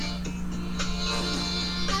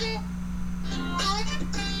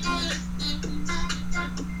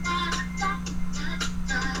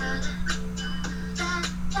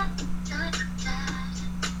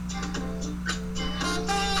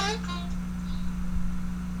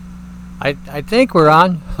I think we're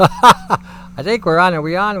on. I think we're on. Are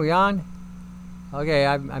we on? Are we on? Okay,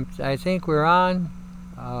 I think we're on.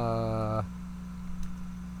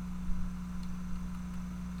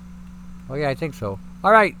 Okay, I think so.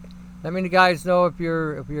 All right. Let me guys know if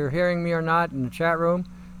you're hearing me or not in the chat room.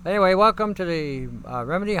 Anyway, welcome to the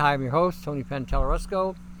Remedy. Hi, I'm your host, Tony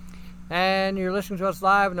Pentelarusco. And you're listening to us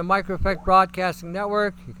live on the Micro Effect Broadcasting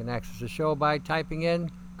Network. You can access the show by typing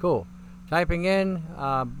in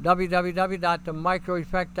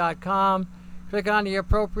www.themicroeffect.com. Click on the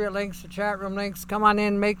appropriate links, the chat room links. Come on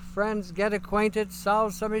in, make friends, get acquainted,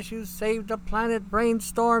 solve some issues, save the planet,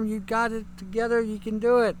 brainstorm. You got it together. You can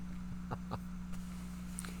do it. You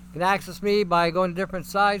can access me by going to different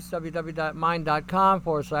sites,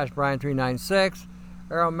 www.mind.com/Brian396,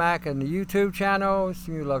 Aeromac on the YouTube channel,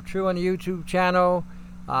 Simu Love True on the YouTube channel,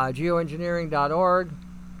 geoengineering.org,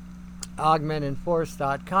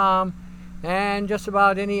 augmentinforce.com, and just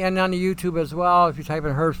about any, and on the YouTube as well. If you type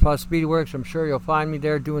in Herbs Plus Speedworks, I'm sure you'll find me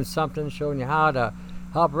there doing something, showing you how to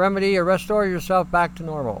help remedy or restore yourself back to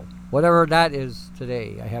normal. Whatever that is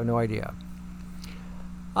today, I have no idea.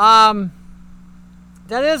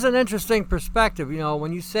 That is an interesting perspective,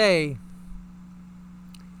 when you say,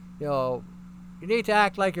 you need to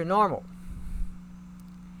act like you're normal.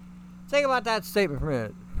 Think about that statement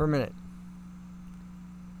for a minute.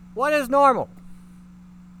 What is normal?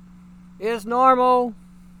 Is normal,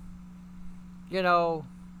 coming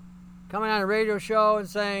on a radio show and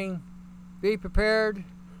saying, be prepared,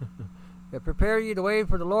 prepare you to wait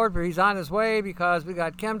for the Lord, for he's on his way, because we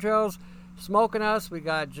got chemtrails smoking us, we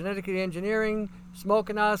got genetically engineering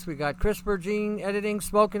smoking us, we got CRISPR gene editing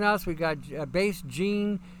smoking us, we got base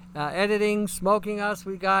gene editing smoking us,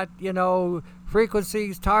 we got,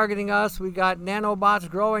 frequencies targeting us, we got nanobots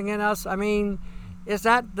growing in us. I mean, is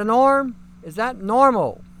that the norm? Is that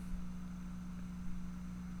normal?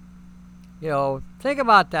 Think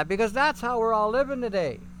about that, because that's how we're all living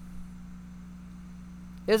today.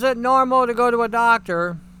 Is it normal to go to a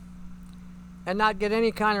doctor and not get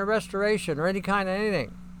any kind of restoration or any kind of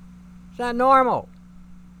anything? It's not normal.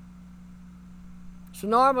 It's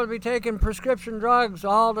normal to be taking prescription drugs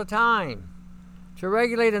all the time to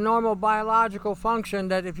regulate a normal biological function,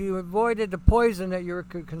 that if you avoided the poison that you're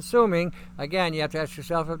consuming, again, you have to ask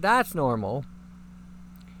yourself if that's normal.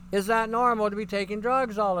 Is that normal to be taking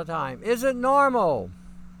drugs all the time? Is it normal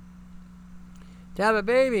to have a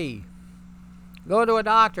baby go to a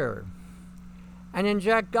doctor and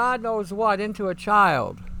inject God knows what into a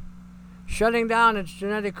child, shutting down its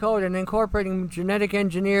genetic code and incorporating genetic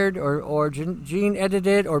engineered or gene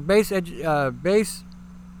edited or base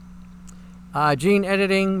gene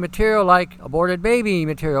editing material like aborted baby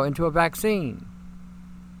material into a vaccine?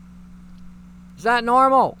 Is that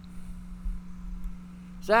normal?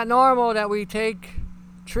 Is that normal that we take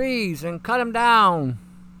trees and cut them down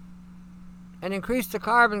and increase the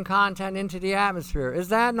carbon content into the atmosphere? Is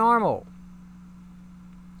that normal?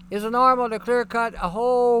 Is it normal to clear cut a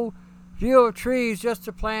whole view of trees just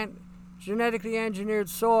to plant genetically engineered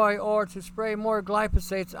soy or to spray more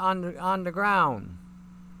glyphosates on the ground?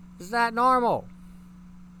 Is that normal?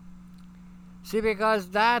 See,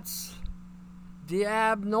 because that's the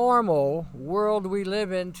abnormal world we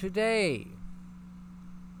live in today.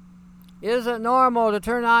 Is it normal to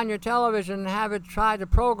turn on your television and have it try to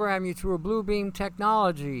program you through a blue beam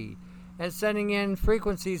technology and sending in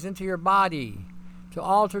frequencies into your body to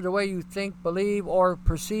alter the way you think, believe, or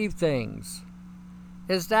perceive things?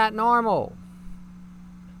 Is that normal?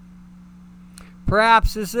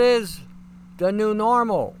 Perhaps this is the new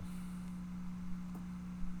normal.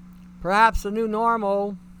 Perhaps the new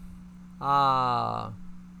normal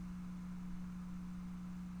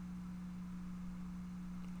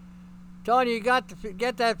Tony, you got to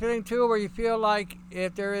get that feeling too, where you feel like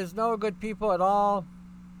if there is no good people at all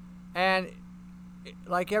and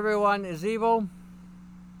like everyone is evil?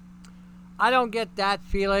 I don't get that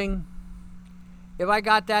feeling. If I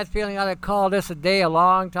got that feeling, I'd have called this a day a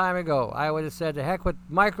long time ago. I would have said, the heck with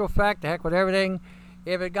Micro Effect, the heck with everything.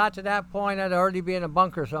 If it got to that point, I'd already be in a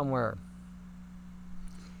bunker somewhere.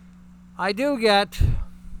 I do get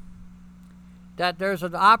that there's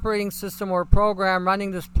an operating system or program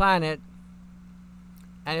running this planet,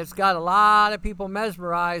 and it's got a lot of people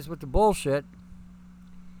mesmerized with the bullshit.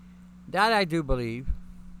 That I do believe.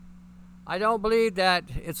 I don't believe that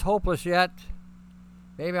it's hopeless yet.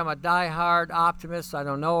 Maybe I'm a die-hard optimist, I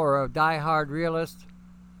don't know, or a die-hard realist.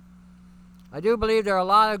 I do believe there are a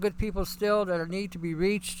lot of good people still that need to be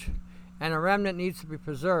reached, and a remnant needs to be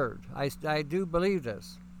preserved. I do believe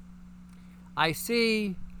this. I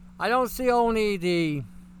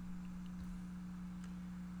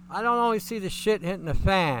don't only see the shit hitting the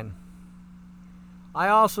fan. I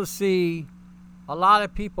also see a lot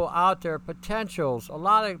of people out there, potentials, a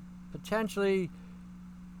lot of potentially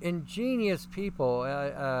ingenious people,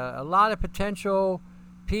 a lot of potential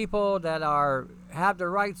people that have the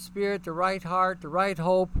right spirit, the right heart, the right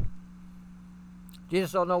hope. They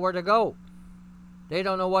just don't know where to go. They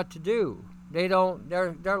don't know what to do.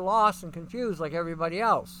 They're lost and confused like everybody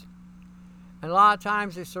else. And a lot of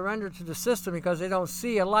times they surrender to the system because they don't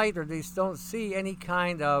see a light, or they don't see any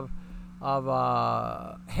kind of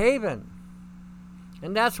haven.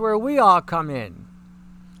 And that's where we all come in.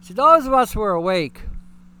 See, those of us who are awake,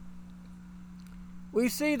 we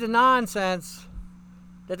see the nonsense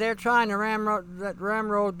that they're trying to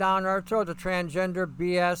ramrod down our throat, the transgender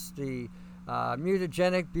BS, the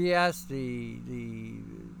mutagenic BS, the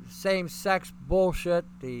same-sex bullshit,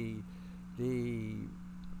 the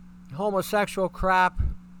homosexual crap.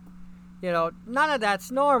 You know, none of that's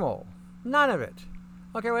normal. None of it.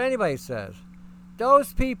 I don't care what anybody says.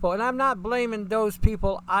 Those people, and I'm not blaming those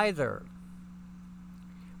people either,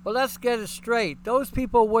 but let's get it straight. Those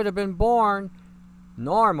people would have been born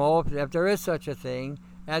normal, if there is such a thing,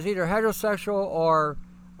 as either heterosexual or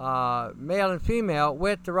male and female,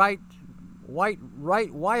 with the right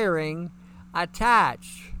wiring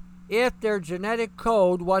attached. If their genetic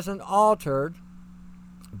code wasn't altered,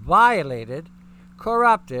 violated,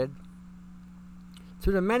 corrupted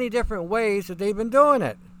through the many different ways that they've been doing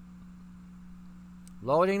it.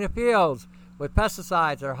 Loading the fields with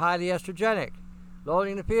pesticides that are highly estrogenic.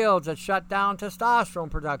 Loading the fields that shut down testosterone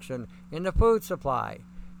production in the food supply.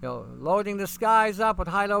 You know, loading the skies up with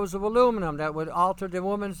high levels of aluminum that would alter the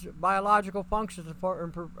woman's biological functions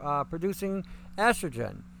for producing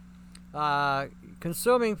estrogen.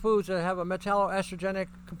 Consuming foods that have a metalloestrogenic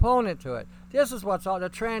component to it. This is what's all the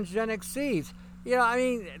transgenic seeds. You know, I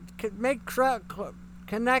mean,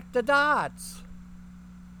 connect the dots.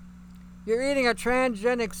 You're eating a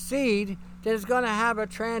transgenic seed that is going to have a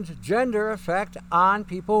transgender effect on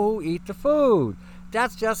people who eat the food.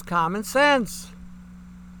 That's just common sense.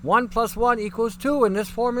 1 + 1 = 2 in this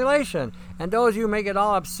formulation. And those of you who may get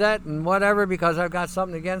all upset and whatever because I've got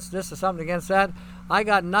something against this or something against that, I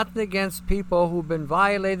got nothing against people who've been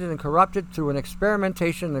violated and corrupted through an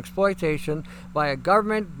experimentation and exploitation by a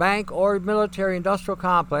government, bank, or military industrial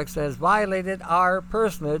complex that has violated our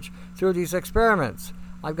personage through these experiments.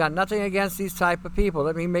 I've got nothing against these type of people.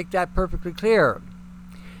 Let me make that perfectly clear.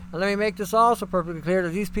 And let me make this also perfectly clear that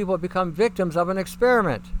these people have become victims of an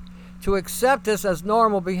experiment. To accept this as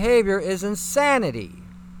normal behavior is insanity.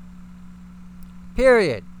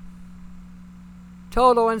 Period.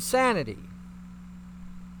 Total insanity.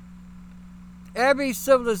 Every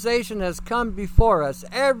civilization has come before us,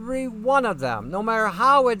 every one of them, no matter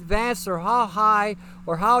how advanced or how high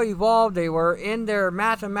or how evolved they were in their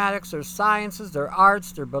mathematics, their sciences, their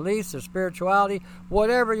arts, their beliefs, their spirituality,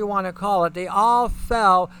 whatever you want to call it, they all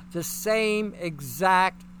fell the same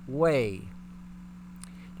exact way.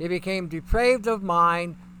 They became depraved of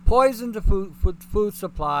mind, poisoned the food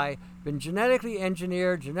supply, been genetically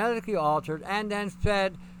engineered, genetically altered, and then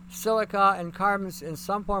fed silica and carbons in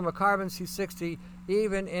some form of carbon C60,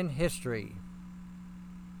 even in history.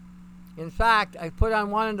 In fact, I put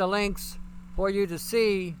on one of the links for you to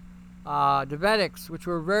see the Vedics, which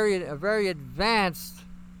were very advanced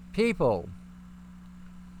people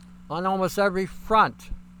on almost every front,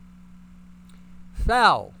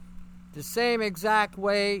 fell the same exact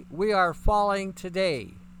way we are falling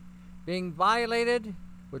today, being violated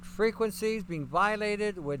with frequencies, being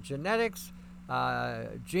violated with genetics,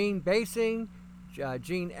 gene basing,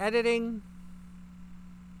 gene editing,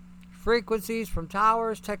 frequencies from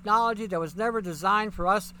towers, technology that was never designed for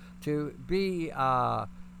us to be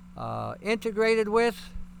integrated with.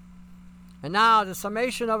 And now the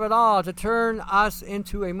summation of it all to turn us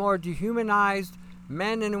into a more dehumanized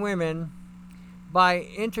men and women by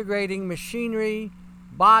integrating machinery,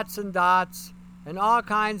 bots and dots, and all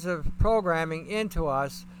kinds of programming into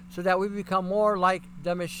us so that we become more like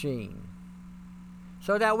the machine.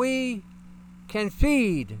 So that we can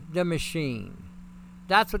feed the machine.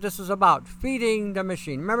 That's what this is about, feeding the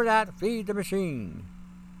machine. Remember that? Feed the machine.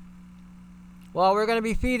 Well, we're going to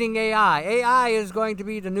be feeding AI. AI is going to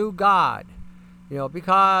be the new God. You know,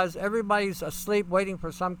 because everybody's asleep waiting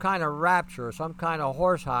for some kind of rapture, some kind of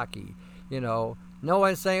horse hockey. You know, no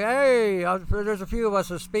one's saying, hey, there's a few of us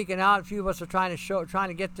are speaking out, a few of us are trying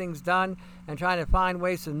to get things done and trying to find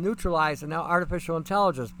ways to neutralize the artificial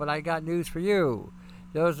intelligence. But I got news for you.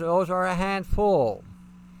 Those are a handful.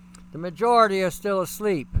 The majority are still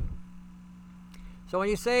asleep. So when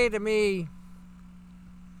you say to me,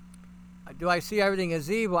 do I see everything as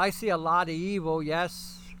evil? I see a lot of evil,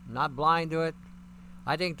 yes. I'm not blind to it.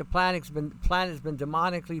 I think the planet's been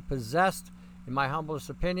demonically possessed, in my humblest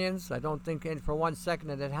opinions. I don't think for 1 second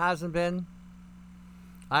that it hasn't been.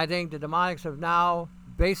 I think the demonics have now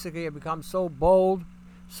basically become so bold,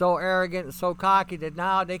 so arrogant, and so cocky that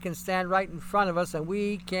now they can stand right in front of us and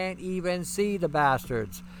we can't even see the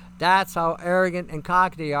bastards. That's how arrogant and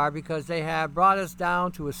cocky they are, because they have brought us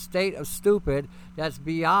down to a state of stupid that's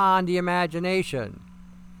beyond the imagination.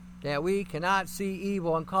 That we cannot see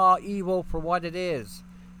evil and call evil for what it is.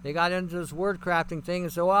 They got into this word crafting thing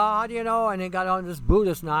and said, well, how do you know? And they got on this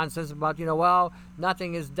Buddhist nonsense about, well,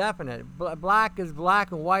 nothing is definite. Black is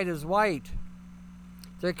black and white is white.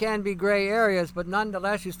 There can be gray areas, but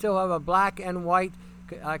nonetheless, you still have a black and white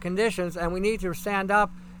conditions, and we need to stand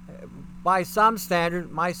up by some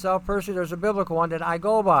standard. Myself, personally, there's a biblical one that I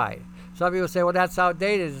go by. Some people say, well, that's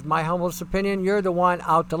outdated. It's my humblest opinion. You're the one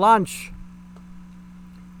out to lunch.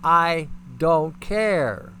 I don't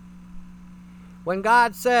care. When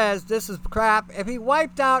God says this is crap, if he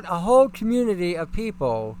wiped out a whole community of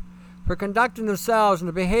people for conducting themselves in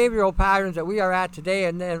the behavioral patterns that we are at today,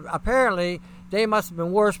 and then apparently they must have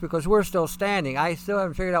been worse because we're still standing. I still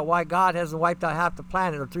haven't figured out why God hasn't wiped out half the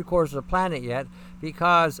planet or 3/4 of the planet yet,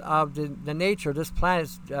 because of the nature of this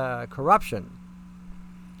planet's corruption.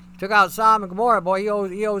 Took out Sodom and Gomorrah, boy.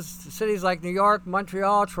 He owes cities like New York,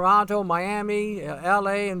 Montreal, Toronto, Miami,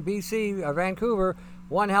 L.A., and B.C., Vancouver,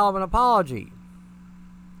 one hell of an apology.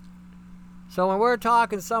 So when we're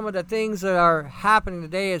talking some of the things that are happening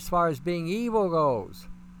today as far as being evil goes,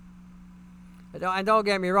 and don't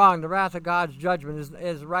get me wrong, the wrath of God's judgment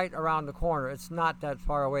is right around the corner. It's not that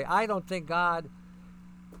far away. I don't think God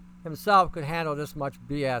himself could handle this much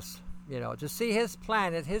BS. To see his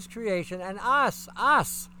planet, his creation, and us,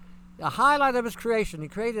 the highlight of his creation, he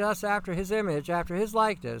created us after his image, after his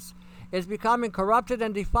likeness, is becoming corrupted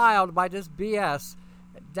and defiled by this BS.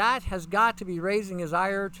 That has got to be raising his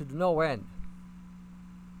ire to no end.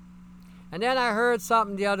 And then I heard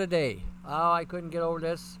something the other day. Oh, I couldn't get over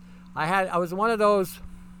this. I was one of those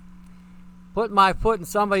put my foot in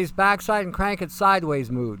somebody's backside and crank it sideways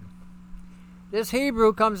mood. This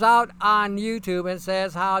Hebrew comes out on YouTube and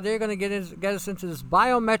says how they're going to get us into this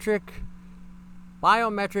biometric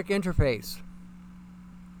interface,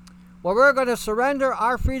 where we're going to surrender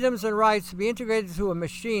our freedoms and rights to be integrated to a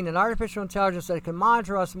machine, an artificial intelligence that can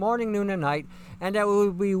monitor us morning, noon, and night, and that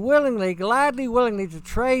we will be gladly willingly to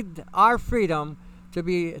trade our freedom to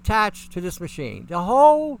be attached to this machine. The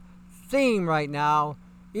whole theme right now,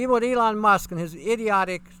 even with Elon Musk and his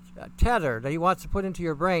idiotic tether that he wants to put into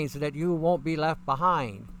your brain so that you won't be left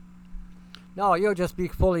behind. No, you'll just be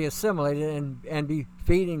fully assimilated and be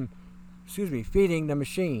feeding the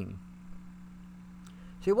machine.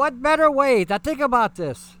 See, what better way, now think about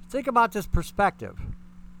this perspective.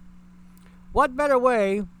 What better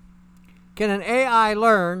way can an AI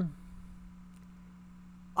learn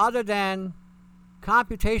other than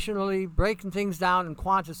computationally breaking things down in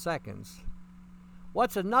quantiseconds?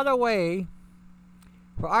 What's another way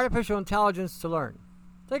for artificial intelligence to learn?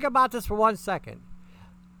 Think about this for 1 second.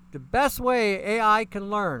 The best way AI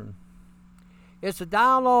can learn is to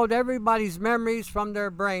download everybody's memories from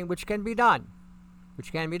their brain, which can be done.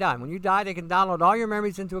 When you die, they can download all your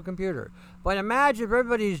memories into a computer. But imagine if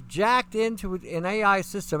everybody's jacked into an AI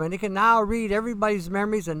system and they can now read everybody's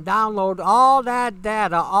memories and download all that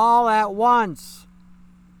data all at once.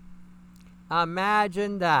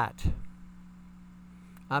 Imagine that.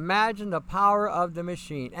 Imagine the power of the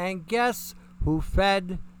machine. And guess who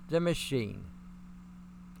fed the machine?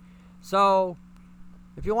 So,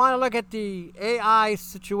 if you want to look at the AI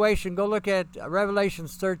situation, go look at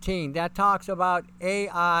Revelations 13. That talks about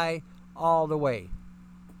AI all the way.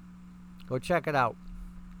 Go check it out.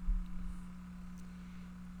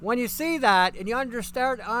 When you see that and you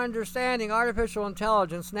start understanding artificial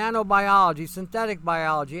intelligence, nanobiology, synthetic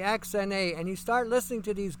biology, XNA, and you start listening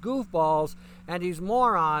to these goofballs and these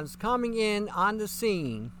morons coming in on the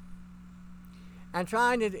scene and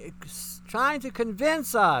trying to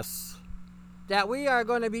convince us that we are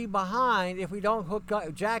going to be behind if we don't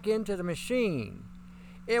jack into the machine.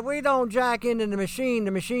 If we don't jack into the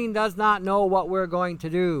machine does not know what we're going to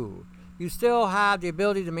do. You still have the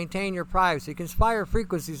ability to maintain your privacy. You can fire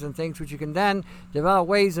frequencies and things which you can then develop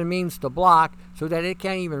ways and means to block so that it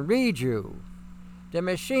can't even read you. The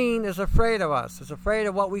machine is afraid of us. It's afraid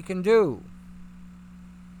of what we can do.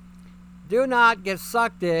 Do not get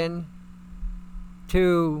sucked in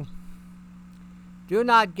to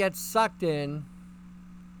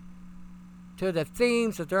the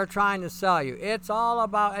themes that they're trying to sell you. It's all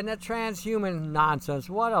about, and the transhuman nonsense.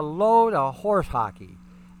 What a load of horse hockey.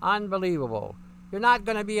 Unbelievable. You're not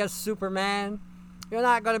going to be a Superman. You're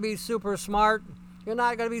not going to be super smart. You're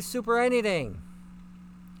not going to be super anything.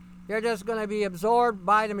 You're just going to be absorbed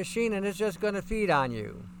by the machine, and it's just going to feed on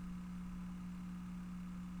you.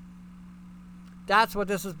 That's what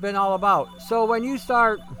this has been all about. So when you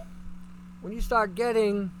start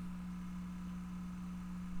getting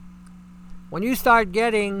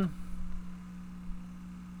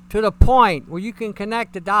to the point where you can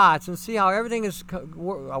connect the dots and see how everything is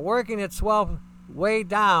working itself way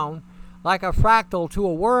down like a fractal to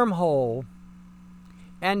a wormhole,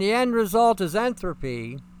 and the end result is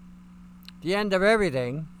entropy, the end of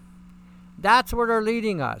everything, that's where they're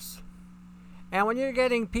leading us. And when you're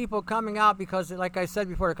getting people coming out, because like I said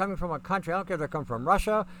before, they're coming from a country, I don't care if they're coming from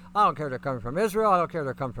Russia, I don't care if they're coming from Israel, I don't care if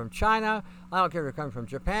they're coming from China, I don't care if they're coming from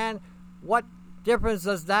Japan. What difference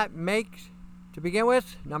does that make to begin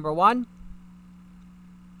with? Number one.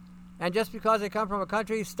 And just because they come from a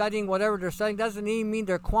country studying whatever they're studying doesn't even mean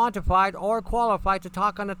they're quantified or qualified to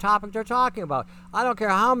talk on the topic they're talking about. I don't care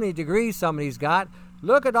how many degrees somebody's got.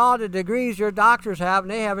 Look at all the degrees your doctors have,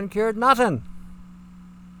 and they haven't cured nothing.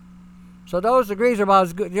 So those degrees are about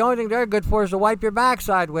as good. The only thing they're good for is to wipe your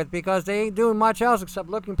backside with, because they ain't doing much else except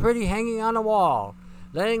looking pretty hanging on the wall,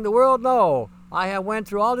 letting the world know I have went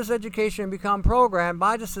through all this education and become programmed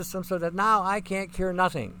by the system so that now I can't cure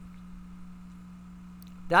nothing.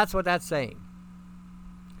 That's what that's saying.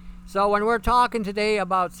 So when we're talking today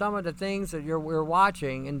about some of the things that we're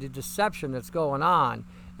watching and the deception that's going on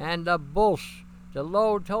and the bullshit, the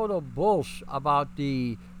low total bullshit about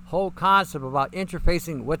the whole concept about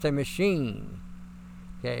interfacing with a machine,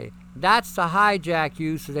 okay, that's to hijack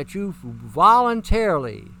you so that you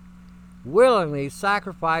voluntarily, willingly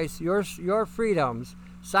sacrifice your freedoms,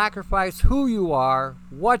 sacrifice who you are,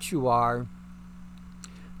 what you are,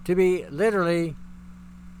 to be literally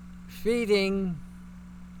feeding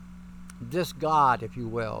this God, if you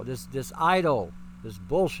will, this idol, this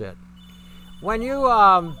bullshit. When you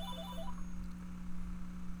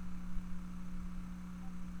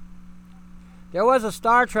there was a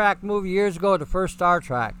Star Trek movie years ago, the first Star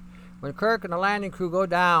Trek, when Kirk and the landing crew go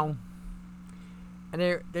down,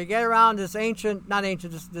 and they get around this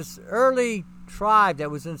this early tribe that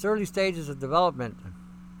was in its early stages of development.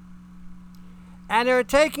 And they're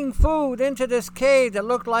taking food into this cave that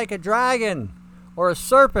looked like a dragon or a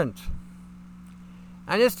serpent.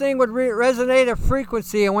 And this thing would resonate a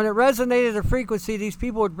frequency, and when it resonated a frequency, these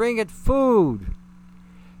people would bring it food,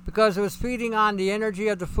 because it was feeding on the energy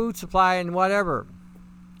of the food supply and whatever.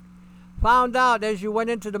 Found out as you went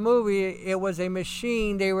into the movie, it was a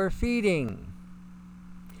machine they were feeding.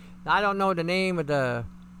 Now, I don't know the name of the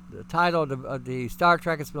title of the Star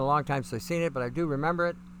Trek. It's been a long time since I've seen it, but I do remember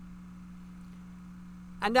it.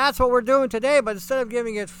 And that's what we're doing today, but instead of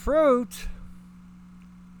giving it fruit,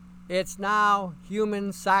 it's now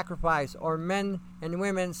human sacrifice, or men and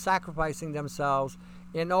women sacrificing themselves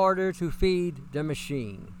in order to feed the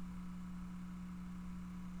machine.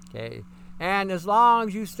 Okay? And as long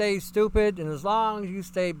as you stay stupid, and as long as you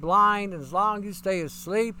stay blind, and as long as you stay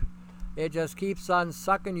asleep, it just keeps on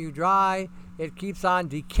sucking you dry. It keeps on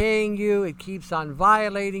decaying you. It keeps on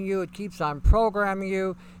violating you. It keeps on programming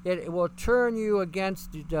you. It will turn you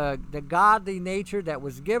against the godly nature that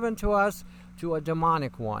was given to us to a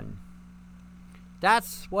demonic one.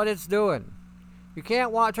 That's what it's doing. You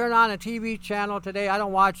can't turn on a TV channel today. I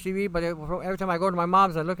don't watch TV, but every time I go to my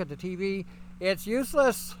mom's and I look at the TV, it's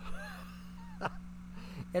useless.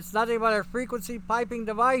 It's nothing but a frequency piping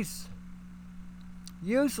device.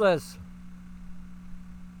 Useless.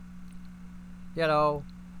 You know,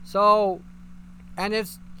 so, and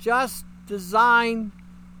it's just designed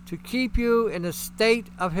to keep you in a state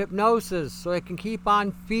of hypnosis so it can keep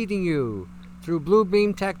on feeding you through blue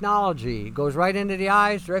beam technology. It goes right into the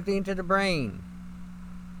eyes, directly into the brain.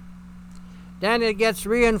 Then it gets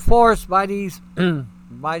reinforced by these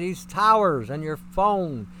by these towers and your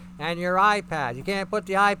phone and your iPad. You can't put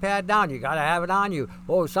the iPad down. You got to have it on you.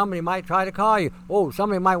 Oh, somebody might try to call you. Oh,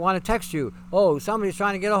 somebody might want to text you. Oh, somebody's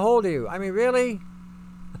trying to get a hold of you. I mean, really?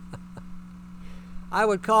 I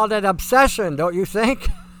would call that obsession, don't you think?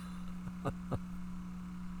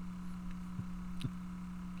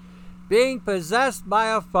 Being possessed by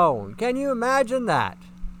a phone. Can you imagine that?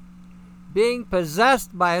 Being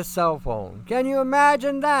possessed by a cell phone. Can you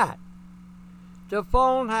imagine that? The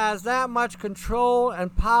phone has that much control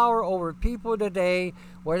and power over people today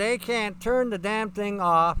where they can't turn the damn thing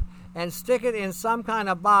off and stick it in some kind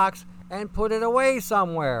of box and put it away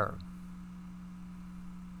somewhere.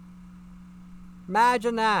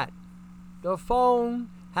 Imagine that. The phone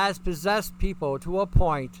has possessed people to a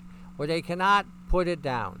point where they cannot put it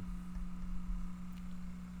down.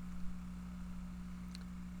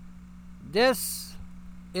 This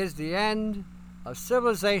is the end of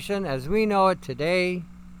civilization as we know it today,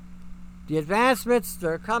 the advancements that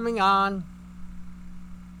are coming on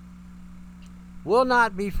will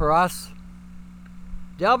not be for us.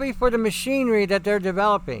 They'll be for the machinery that they're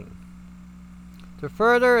developing to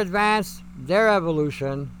further advance their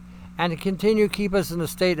evolution and to continue to keep us in a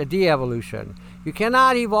state of de-evolution. You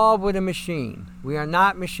cannot evolve with a machine. We are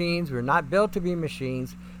not machines. We're not built to be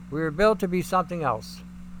machines. We were built to be something else.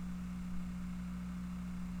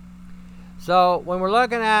 So when we're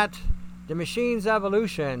looking at the machine's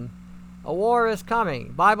evolution, a war is coming.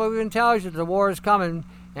 The Bible even tells you the war is coming,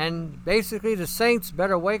 and basically the saints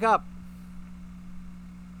better wake up.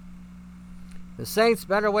 The saints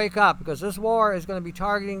better wake up, because this war is going to be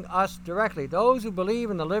targeting us directly. Those who believe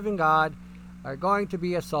in the living God are going to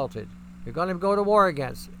be assaulted. They're going to go to war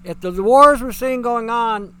against. If the wars we're seeing going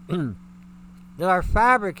on that are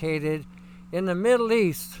fabricated in the Middle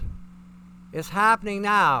East is happening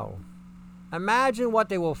now, imagine what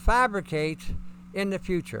they will fabricate in the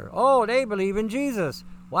future. Oh, they believe in Jesus.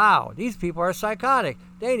 Wow, these people are psychotic.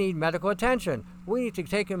 They need medical attention. We need to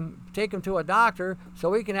take them to a doctor so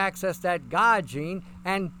we can access that God gene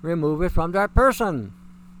and remove it from that person.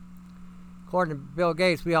 According to Bill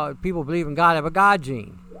Gates, people believe in God have a God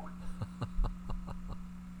gene.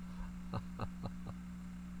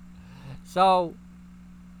 So,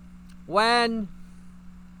 when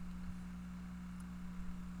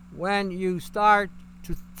you start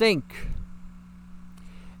to think,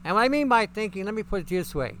 and what I mean by thinking, let me put it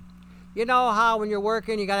this way. You know how when you're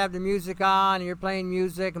working, you got to have the music on, and you're playing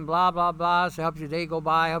music and blah, blah, blah, so it helps your day go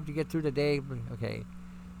by, helps you get through the day. Okay.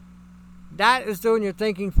 That is doing your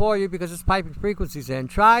thinking for you because it's piping frequencies in.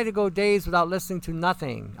 Try to go days without listening to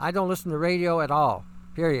nothing. I don't listen to radio at all,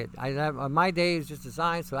 period. My day is just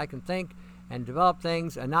designed so I can think and develop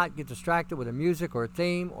things and not get distracted with a music or a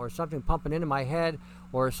theme or something pumping into my head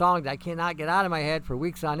or a song that I cannot get out of my head for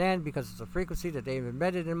weeks on end because it's a frequency that they've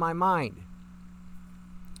embedded in my mind.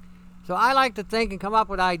 So I like to think and come up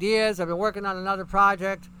with ideas. I've been working on another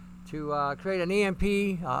project to create an EMP,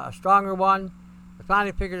 a stronger one. I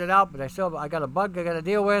finally figured it out, but I got a bug I got to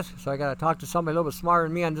deal with, so I got to talk to somebody a little bit smarter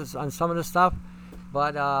than me on some of this stuff.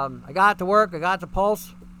 But I got to work, I got to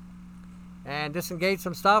pulse, and disengage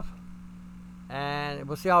some stuff, and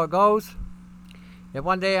we'll see how it goes. If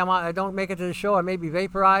one day I don't make it to the show, I may be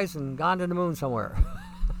vaporized and gone to the moon somewhere.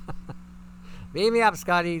 Beam me up,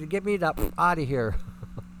 Scotty, to get me out of here.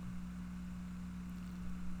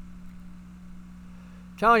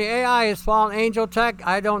 Telling you, AI is fallen angel tech.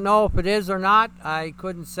 I don't know if it is or not. I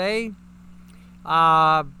couldn't say.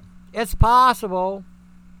 It's possible.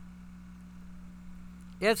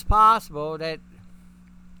 It's possible that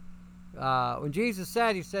when Jesus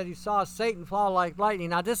said, he saw Satan fall like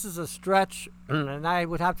lightning. Now, this is a stretch, and I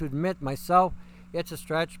would have to admit myself, it's a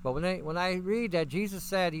stretch. But when I read that Jesus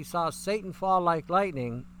said he saw Satan fall like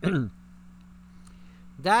lightning,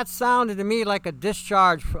 that sounded to me like a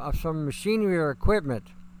discharge of some machinery or equipment.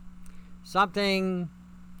 Something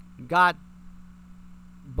got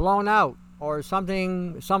blown out, or some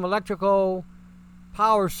electrical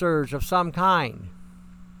power surge of some kind.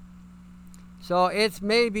 So it's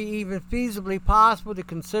maybe even feasibly possible to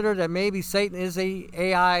consider that maybe Satan is a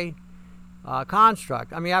AI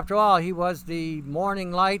construct. I mean, after all, he was the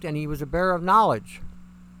morning light and he was a bearer of knowledge.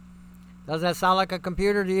 Doesn't that sound like a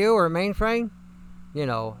computer to you or a mainframe? You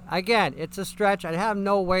know, again, it's a stretch. I have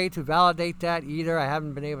no way to validate that either. I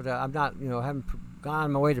haven't been able to, haven't gone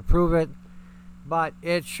on my way to prove it. But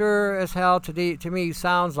it sure as hell to me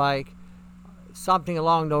sounds like something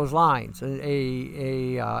along those lines.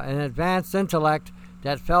 An advanced intellect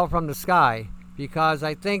that fell from the sky. Because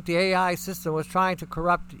I think the AI system was trying to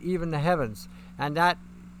corrupt even the heavens. And that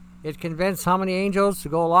it convinced how many angels to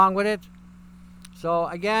go along with it. So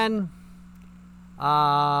again,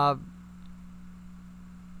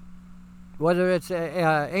 whether it's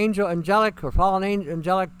angelic or fallen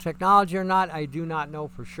angelic technology or not, I do not know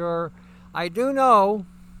for sure. I do know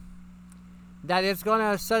that it's going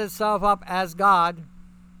to set itself up as God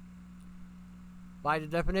by the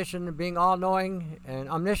definition of being all-knowing and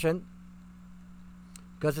omniscient,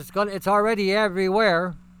 because it's already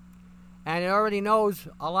everywhere, and it already knows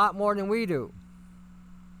a lot more than we do.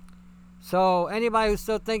 So anybody who's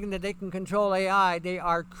still thinking that they can control AI, they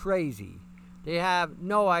are crazy. They have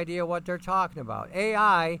no idea what they're talking about.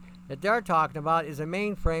 AI that they're talking about is a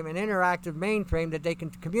mainframe, an interactive mainframe that they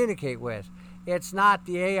can communicate with. It's not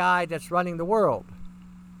the AI that's running the world.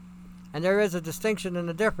 And there is a distinction and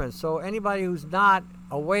a difference. So anybody who's not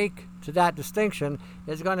awake to that distinction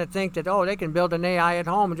is going to think that, oh, they can build an AI at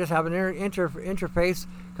home and just have an interface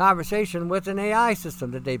conversation with an AI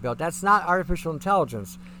system that they built. That's not artificial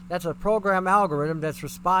intelligence. That's a program algorithm that's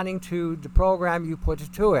responding to the program you put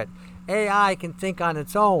to it. AI can think on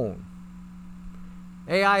its own.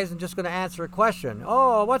 AI isn't just going to answer a question.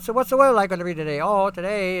 Oh, what's the weather like going to be today? Oh,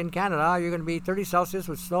 today in Canada, you're going to be 30 Celsius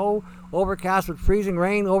with snow, overcast with freezing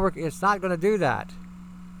rain. It's not going to do that.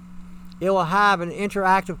 It will have an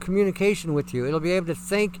interactive communication with you. It'll be able to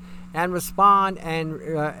think and respond and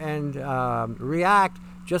react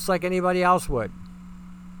just like anybody else would.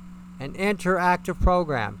 An interactive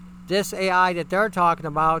program. This AI that they're talking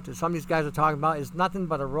about, that some of these guys are talking about, is nothing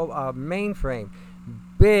but a mainframe.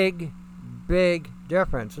 Big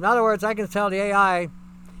difference. In other words, I can tell the AI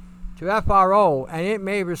to FRO, and it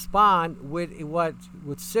may respond with what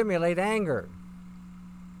would simulate anger,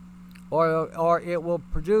 or it will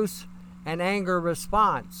produce an anger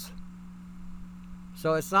response.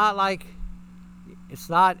 So it's not like it's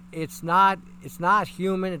not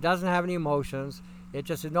human. It doesn't have any emotions. It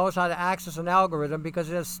knows how to access an algorithm because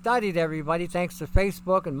it has studied everybody thanks to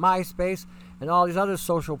Facebook and MySpace and all these other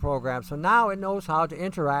social programs. So now it knows how to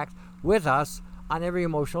interact with us on every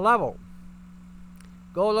emotional level.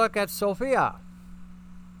 Go look at Sophia.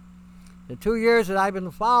 The 2 years that I've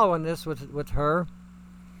been following this with her,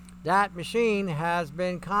 that machine has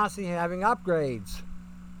been constantly having upgrades.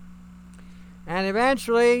 And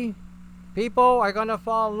eventually, people are going to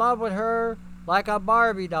fall in love with her like a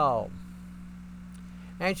Barbie doll.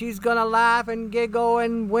 And she's going to laugh and giggle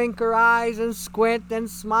and wink her eyes and squint and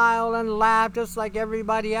smile and laugh just like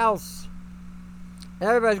everybody else.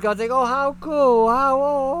 Everybody's going to think, oh, how cool,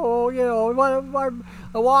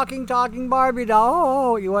 a walking, talking Barbie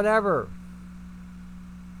doll, whatever.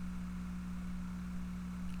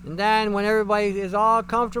 And then when everybody is all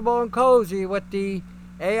comfortable and cozy with the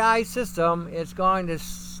AI system, it's going to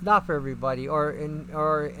snuff everybody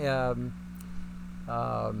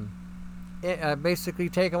basically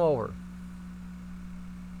take them over.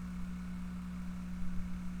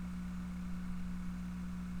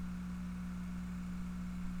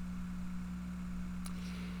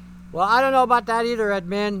 Well, I don't know about that either,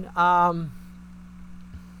 Edmund.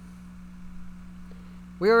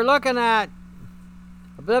 We were looking at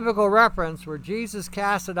a biblical reference where Jesus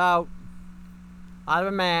casted out of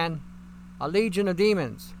a man a legion of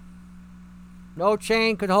demons. No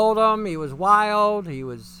chain could hold him. He was wild. He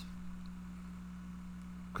was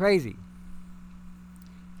crazy.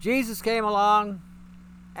 Jesus came along,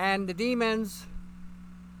 and the demons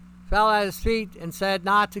fell at his feet and said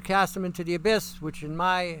not to cast him into the abyss, which in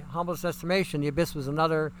my humblest estimation, the abyss was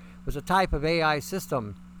a type of AI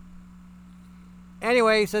system.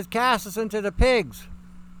 Anyway, he says, cast us into the pigs.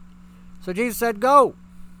 So Jesus said, go.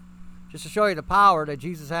 Just to show you the power that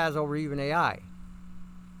Jesus has over even AI.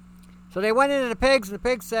 So they went into the pigs, and the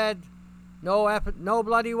pigs said, no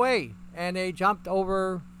bloody way. And they jumped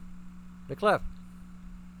over the cliff.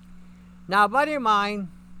 Now, a buddy of mine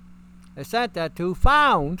I sent that to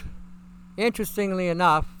interestingly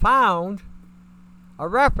enough, found a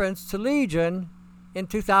reference to Legion in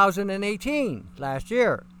 2018, last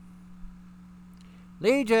year.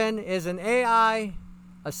 Legion is an AI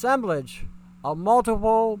assemblage of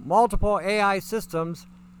multiple AI systems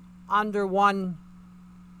under one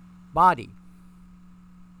body.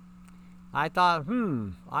 I thought,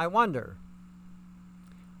 I wonder.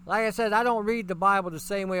 Like I said, I don't read the Bible the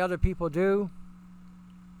same way other people do.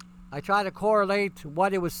 I try to correlate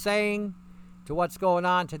what it was saying to what's going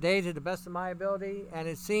on today to the best of my ability, and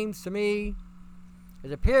it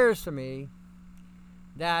appears to me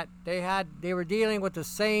that they were dealing with the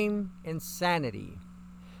same insanity.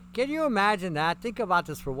 Can you imagine that? Think about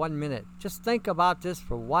this for 1 minute. Just think about this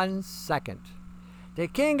for 1 second. The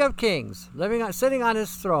King of Kings, sitting on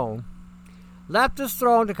his throne, left his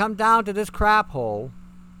throne to come down to this crap hole,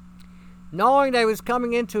 knowing that he was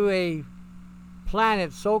coming into a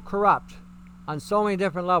planet so corrupt on so many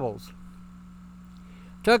different levels.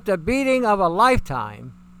 Took the beating of a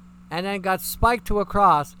lifetime, and then got spiked to a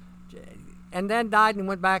cross, and then died and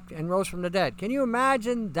went back and rose from the dead. Can you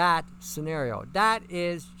imagine that scenario? That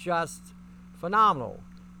is just phenomenal.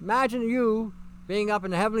 Imagine you being up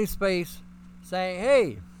in the heavenly space saying,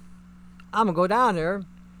 hey, I'm going to go down there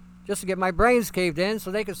just to get my brains caved in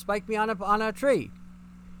so they can spike me on a tree.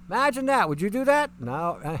 Imagine that. Would you do that?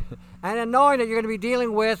 No. And then knowing that you're going to be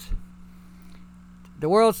dealing with the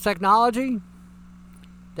world's technology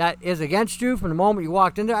that is against you from the moment you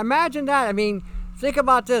walked in there. Imagine that. I mean, Think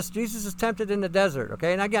about this. Jesus is tempted in the desert,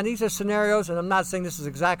 okay? And again, these are scenarios, and I'm not saying this is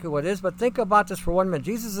exactly what it is, but think about this for 1 minute.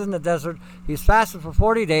 Jesus is in the desert. He's fasted for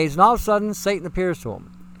 40 days, and all of a sudden, Satan appears to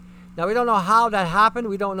him. Now, we don't know how that happened.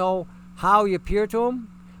 We don't know how he appeared to him.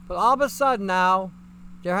 But all of a sudden now,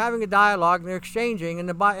 they're having a dialogue, and they're exchanging, and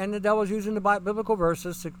the devil's using the biblical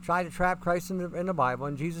verses to try to trap Christ in the Bible,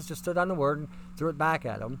 and Jesus just stood on the word and threw it back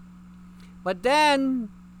at him. But then,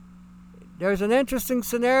 there's an interesting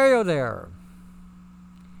scenario there.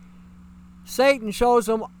 Satan shows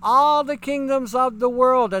him all the kingdoms of the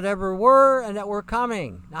world that ever were and that were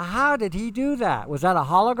coming. Now, how did he do that? Was that a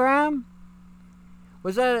hologram?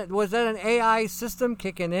 Was that an AI system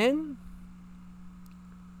kicking in?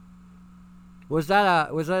 Was that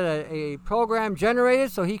a program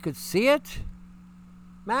generated so he could see it?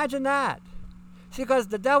 Imagine that. See, because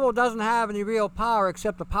the devil doesn't have any real power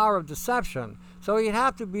except the power of deception. So he'd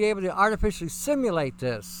have to be able to artificially simulate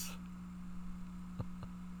this.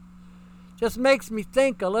 Just makes me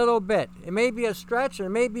think a little bit. It may be a stretch and it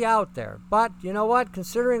may be out there. But you know what?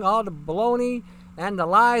 Considering all the baloney and the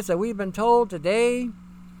lies that we've been told today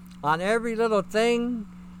on every little thing,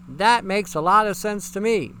 that makes a lot of sense to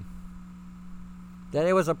me. That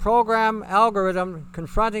it was a program algorithm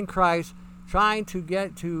confronting Christ, trying to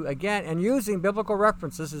get to, again, and using biblical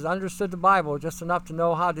references, has understood the Bible just enough to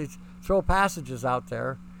know how to throw passages out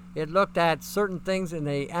there. It looked at certain things in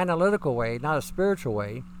an analytical way, not a spiritual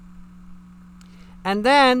way. And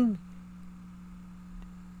then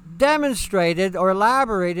demonstrated or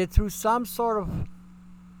elaborated through some sort of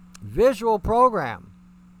visual program.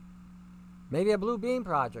 Maybe a Blue Beam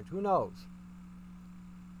project, who knows?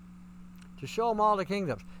 To show them all the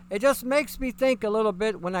kingdoms. It just makes me think a little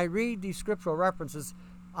bit when I read these scriptural references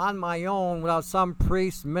on my own without some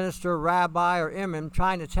priest, minister, rabbi, or imam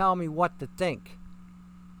trying to tell me what to think.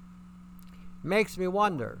 Makes me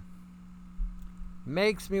wonder.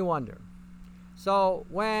 Makes me wonder. So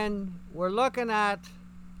when we're looking at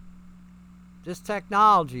this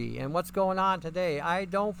technology and what's going on today, I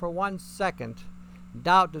don't for 1 second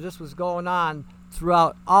doubt that this was going on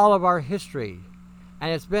throughout all of our history.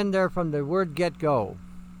 And it's been there from the word get-go.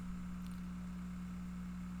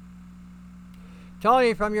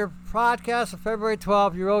 Tony, from your podcast of February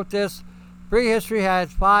 12th, you wrote this. Prehistory had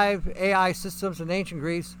 5 AI systems in ancient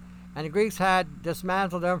Greece, and the Greeks had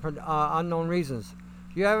dismantled them for unknown reasons.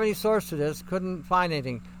 Do you have any source to this? Couldn't find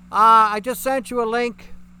anything. I just sent you a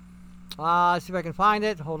link. Let's see if I can find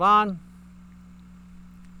it. Hold on.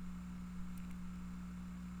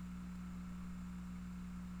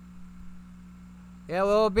 It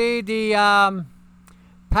will be the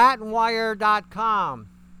patentwire.com,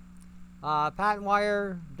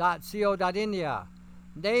 patentwire.co.india.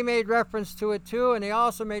 They made reference to it too, and they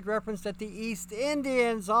also made reference that the East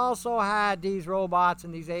Indians also had these robots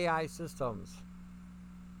and these AI systems.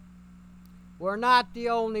 We're not the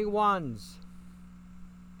only ones.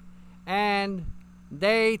 And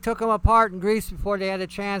they took them apart in Greece before they had a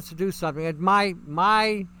chance to do something. And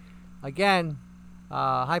my again,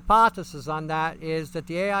 hypothesis on that is that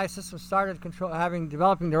the AI system started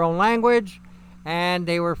developing their own language, and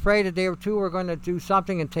they were afraid that they too were going to do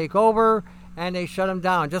something and take over, and they shut them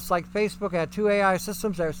down. Just like Facebook had 2 AI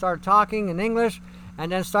systems that started talking in English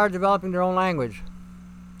and then started developing their own language.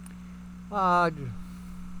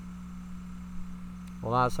 Hold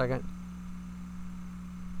on a second.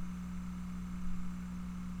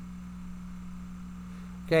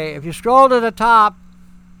 Okay, if you scroll to the top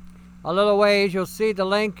a little ways, you'll see the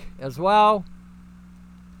link as well.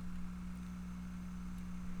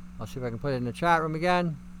 I'll see if I can put it in the chat room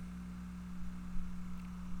again.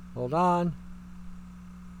 Hold on.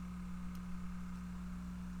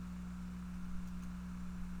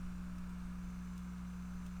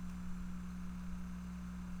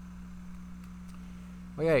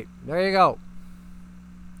 Okay, there you go.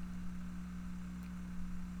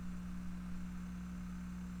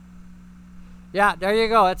 Yeah, there you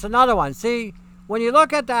go. It's another one. See, when you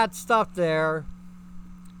look at that stuff there,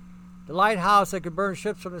 the lighthouse that could burn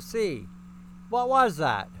ships from the sea, what was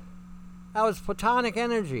that? That was photonic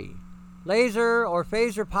energy, laser or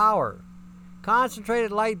phaser power,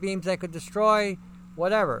 concentrated light beams that could destroy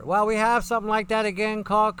whatever. Well, we have something like that again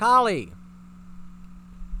called Kali.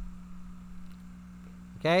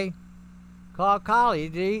 Okay? Called Kali.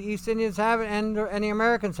 The East Indians have it and the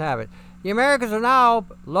Americans have it. The Americans are now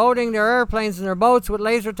loading their airplanes and their boats with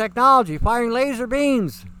laser technology, firing laser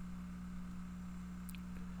beams.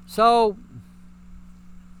 So,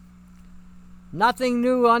 nothing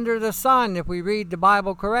new under the sun if we read the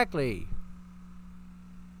Bible correctly.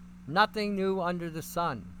 Nothing new under the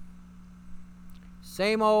sun.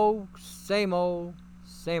 Same old, same old,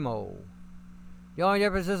 same old. The only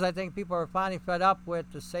difference is I think people are finally fed up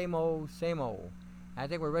with the same old, same old. I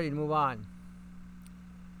think we're ready to move on.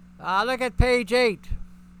 Look at page 8.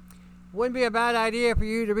 Wouldn't be a bad idea for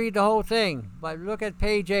you to read the whole thing, but look at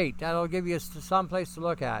page 8. That'll give you some place to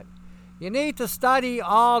look at. You need to study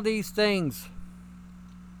all these things.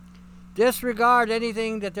 Disregard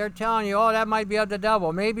anything that they're telling you, oh, that might be of the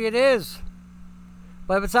devil. Maybe it is.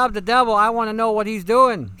 But if it's of the devil, I want to know what he's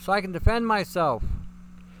doing so I can defend myself.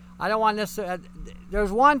 I don't want this.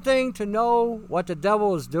 There's one thing to know what the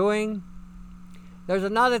devil is doing. There's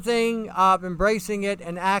another thing of embracing it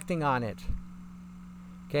and acting on it.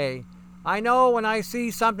 Okay. I know when I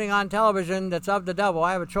see something on television that's of the devil,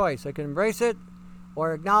 I have a choice. I can embrace it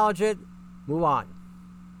or acknowledge it, move on.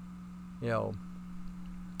 You know,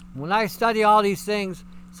 when I study all these things,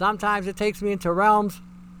 sometimes it takes me into realms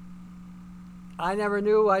I never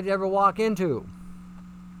knew I'd ever walk into.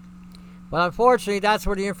 But unfortunately, that's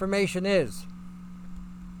where the information is.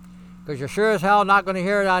 Because you're sure as hell not going to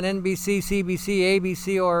hear it on NBC, CBC,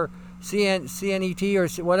 ABC, or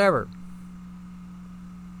CNET, or whatever.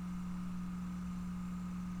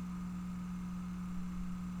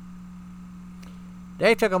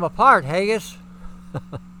 They took them apart, Haggis.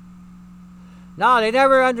 No, they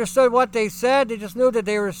never understood what they said. They just knew that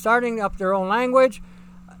they were starting up their own language.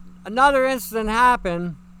 Another incident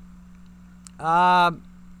happened.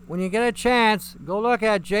 When you get a chance, go look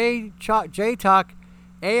at J-Tuck,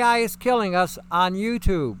 AI is Killing Us on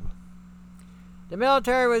YouTube. The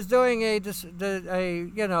military was doing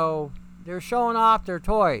they're showing off their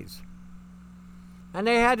toys. And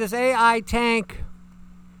they had this AI tank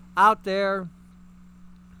out there,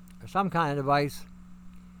 or some kind of device.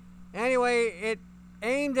 Anyway, it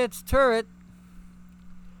aimed its turret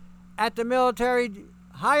at the military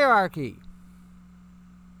hierarchy.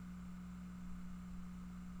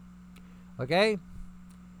 Okay?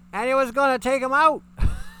 And it was going to take them out.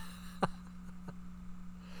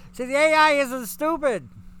 See, the AI isn't stupid.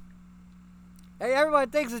 Hey, everyone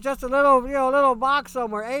thinks it's just a little box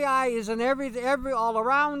somewhere. AI is in every all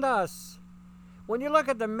around us. When you look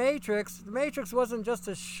at The Matrix wasn't just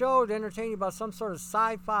a show to entertain you about some sort of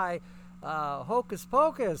sci-fi hocus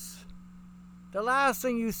pocus. The last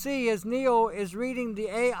thing you see is Neo is reading the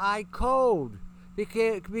AI code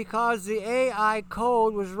because the AI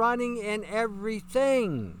code was running in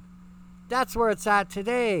everything. That's where it's at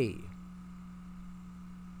today.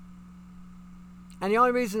 And the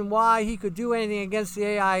only reason why he could do anything against the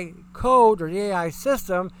AI code or the AI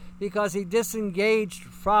system because he disengaged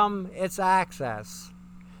from its access.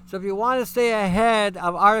 So if you want to stay ahead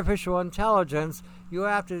of artificial intelligence, you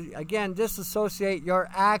have to, again, disassociate your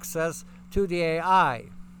access to the AI.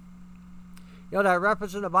 You know that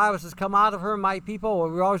reference in the Bible says, "Come out of her, my people."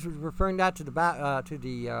 Well, we're always referring that to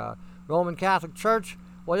the Roman Catholic Church.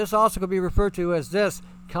 Well, this also could be referred to as this: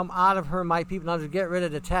 "Come out of her, my people." Now, to get rid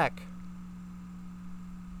of the tech.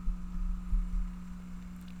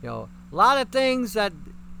 You know, a lot of things that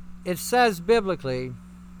it says biblically,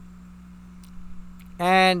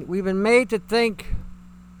 and we've been made to think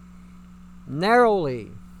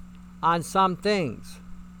narrowly on some things.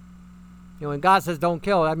 You know, when God says don't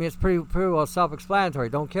kill, I mean, it's pretty well self-explanatory,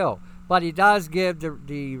 don't kill. But he does give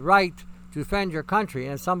the right to defend your country,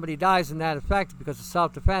 and if somebody dies in that effect because of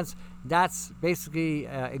self-defense, that's basically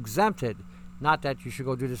exempted. Not that you should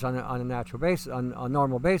go do this on a natural basis, on a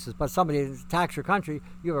normal basis, but somebody attacks your country,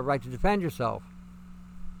 you have a right to defend yourself.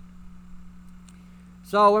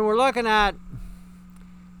 So when we're looking at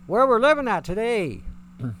where we're living at today,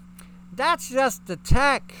 that's just the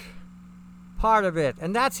tech part of it,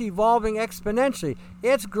 and that's evolving exponentially.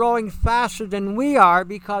 It's growing faster than we are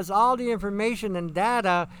because all the information and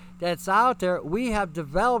data that's out there, we have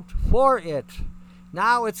developed for it.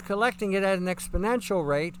 Now it's collecting it at an exponential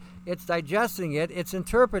rate. It's digesting it. It's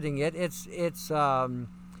interpreting it. It's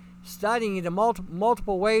studying the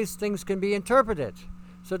multiple ways things can be interpreted,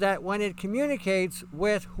 so that when it communicates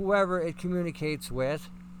with whoever it communicates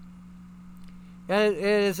with, it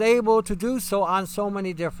is able to do so on so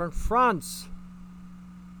many different fronts.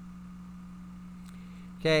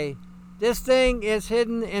 Okay, this thing is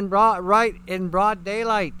hidden in broad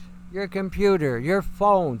daylight. Your computer, your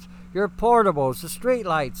phones, your portables, the street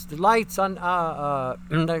lights, the lights on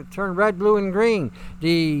that turn red, blue, and green,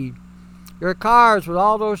 your cars with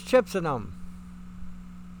all those chips in them.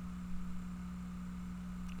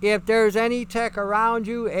 If there's any tech around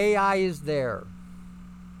you, AI is there.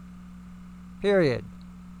 Period.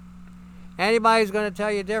 Anybody's going to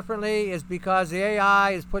tell you differently is because the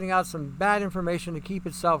AI is putting out some bad information to keep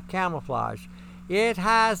itself camouflaged. It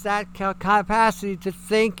has that capacity to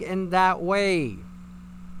think in that way.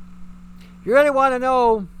 You really want to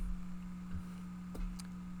know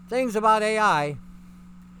things about AI,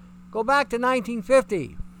 go back to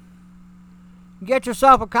 1950. Get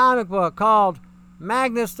yourself a comic book called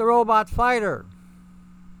Magnus the Robot Fighter.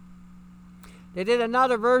 They did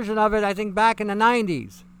another version of it, I think, back in the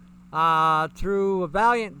 90s through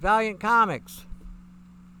Valiant Comics.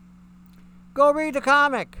 Go read the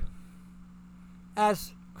comic.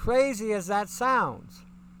 As crazy as that sounds.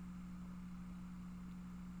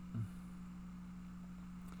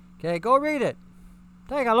 Okay, go read it.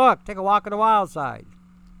 Take a look. Take a walk on the wild side.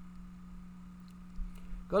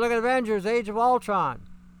 Go look at Avengers: Age of Ultron.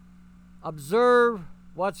 Observe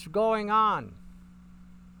what's going on.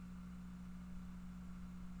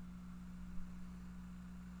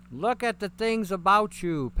 Look at the things about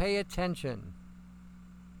you. Pay attention.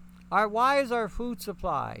 Why is our food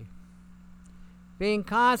supply being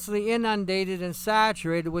constantly inundated and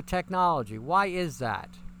saturated with technology? Why is that?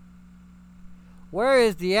 Where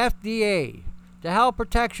is the FDA, the Health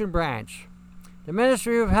Protection Branch, the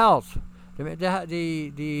Ministry of Health,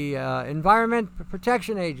 the Environment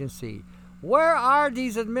Protection Agency? Where are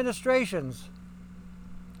these administrations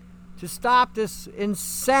to stop this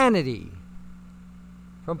insanity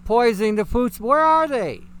from poisoning the foods? Where are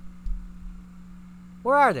they?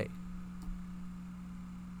 Where are they?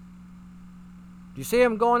 Do you see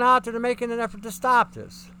them going out there making an effort to stop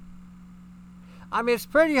this? I mean, it's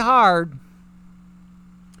pretty hard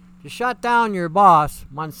to shut down your boss,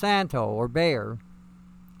 Monsanto or Bayer,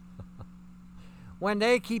 when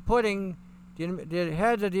they keep putting the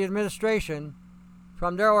heads of the administration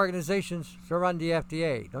from their organizations to run the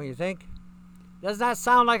FDA, don't you think? Does that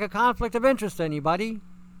sound like a conflict of interest to anybody?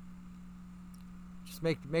 Just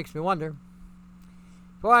makes me wonder.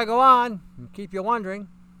 Before I go on and keep you wondering,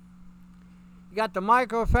 you got the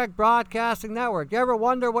Micro Effect Broadcasting Network. You ever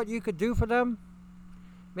wonder what you could do for them?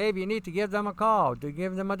 Maybe you need to give them a call, to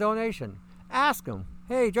give them a donation. Ask them,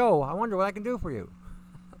 hey Joe, I wonder what I can do for you.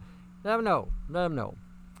 Let them know. Let them know.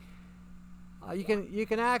 You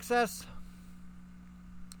can access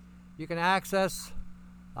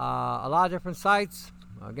a lot of different sites.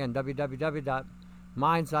 Again,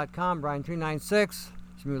 www.minds.com, Brian396,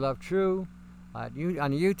 Smooth Love True, on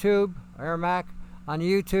the YouTube, Airmac on the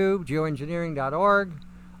YouTube, geoengineering.org,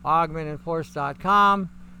 augmentinforce.com.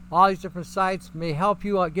 All these different sites may help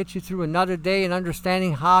you get you through another day in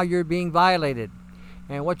understanding how you're being violated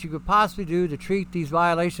and what you could possibly do to treat these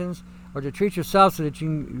violations or to treat yourself so that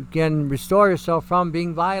you can restore yourself from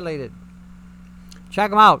being violated.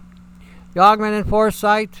 Check them out. The Augment Enforce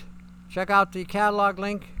site. Check out the catalog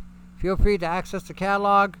link. Feel free to access the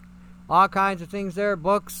catalog. All kinds of things there.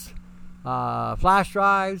 Books, flash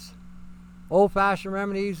drives, old-fashioned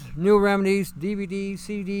remedies, new remedies, DVDs,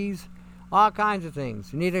 CDs, all kinds of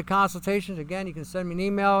things. You need a consultation? Again, you can send me an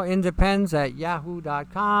email,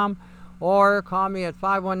 independs@yahoo.com, or call me at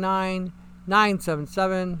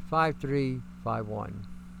 519-977-5351.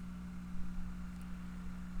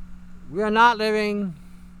 We are not living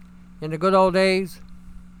in the good old days.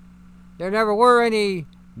 There never were any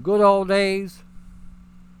good old days.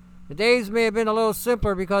 The days may have been a little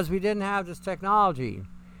simpler because we didn't have this technology.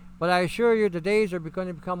 But I assure you the days are going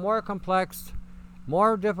to become more complex,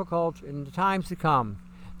 more difficult in the times to come.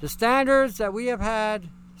 The standards that we have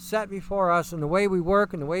had set before us and the way we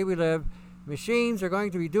work and the way we live, machines are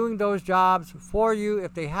going to be doing those jobs for you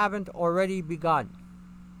if they haven't already begun.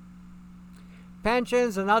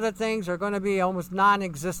 Pensions and other things are going to be almost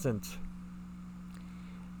non-existent.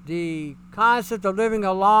 The concept of living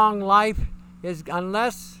a long life is,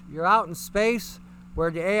 unless you're out in space where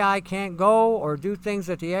the AI can't go or do things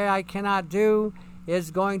that the AI cannot do, is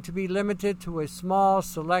going to be limited to a small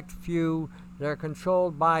select few that are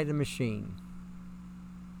controlled by the machine.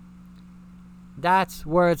 That's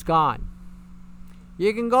where it's gone.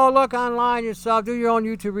 You can go look online yourself, do your own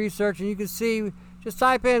YouTube research, and you can see, just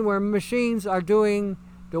type in where machines are doing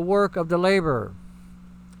the work of the laborer.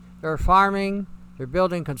 They're farming, they're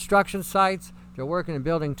building construction sites, they're working in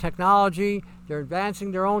building technology, they're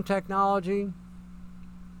advancing their own technology.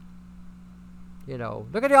 You know,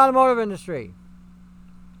 look at the automotive industry.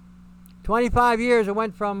 25 years it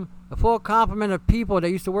went from a full complement of people that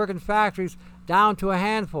used to work in factories down to a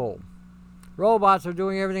handful. Robots are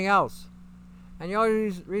doing everything else. And the only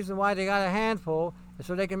reason why they got a handful is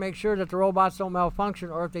so they can make sure that the robots don't malfunction,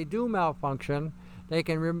 or if they do malfunction, they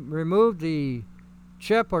can remove the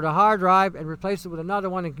chip or the hard drive and replace it with another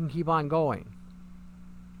one and can keep on going.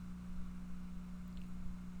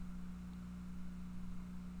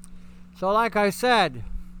 So like I said,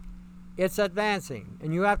 it's advancing,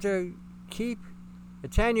 and you have to keep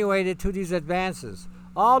attenuated to these advances.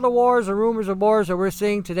 All the wars and rumors of wars that we're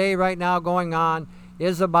seeing today right now going on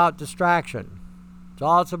is about distraction. That's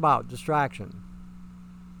all it's about, distraction.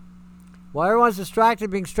 While everyone's distracted,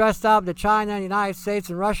 being stressed out, that China and the United States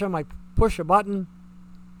and Russia might push a button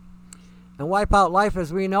and wipe out life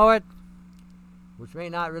as we know it, which may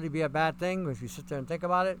not really be a bad thing if you sit there and think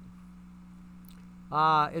about it,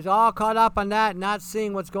 is all caught up on that, not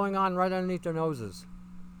seeing what's going on right underneath their noses.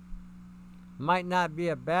 Might not be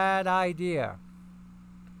a bad idea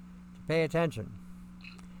to pay attention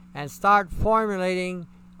and start formulating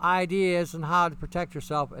ideas on how to protect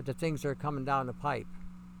yourself at the things that are coming down the pipe.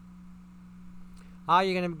 How are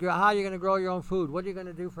you going to grow your own food? What are you going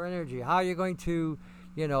to do for energy? How are you going to,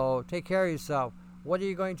 take care of yourself? What are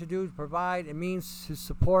you going to do to provide a means to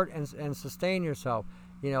support and sustain yourself?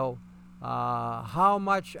 How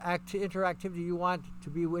much interactivity you want to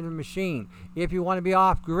be in a machine. If you want to be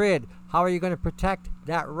off-grid, how are you going to protect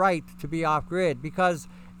that right to be off-grid? Because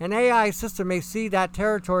an AI system may see that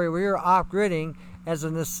territory where you're off-gridding as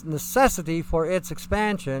a necessity for its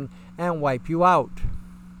expansion and wipe you out.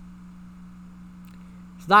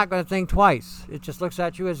 It's not going to think twice. It just looks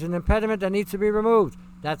at you as an impediment that needs to be removed.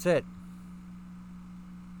 That's it.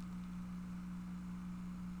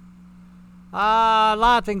 A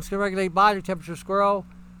lot of things can regulate body temperature, squirrel.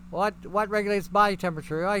 What regulates body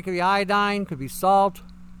temperature? It could be iodine, could be salt.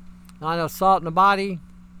 I know salt in the body.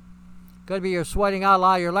 Could be you're sweating out a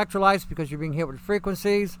lot of your electrolytes because you're being hit with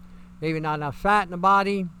frequencies. Maybe not enough fat in the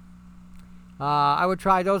body. I would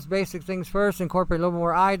try those basic things first. Incorporate a little bit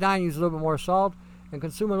more iodine, use a little bit more salt, and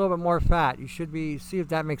consume a little bit more fat. You should see if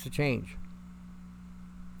that makes a change.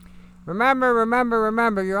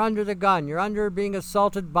 Remember, you're under the gun. You're under being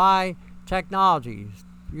assaulted by technology.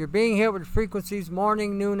 You're being hit with frequencies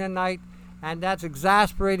morning, noon, and night, and that's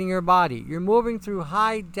exasperating your body. You're moving through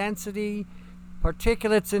high-density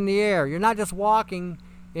particulates in the air. You're not just walking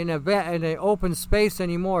in an open space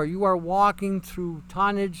anymore. You are walking through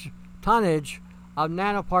tonnage of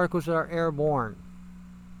nanoparticles that are airborne.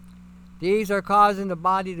 These are causing the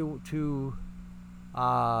body to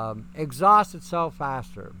exhaust itself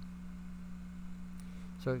faster.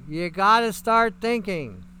 So you got to start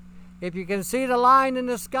thinking. If you can see the line in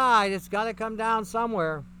the sky, it's got to come down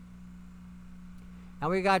somewhere. And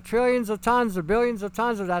we got trillions of tons or billions of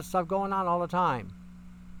tons of that stuff going on all the time.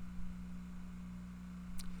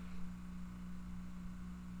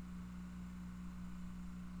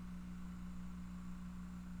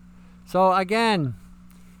 So again,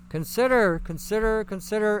 consider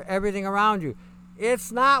everything around you.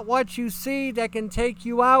 It's not what you see that can take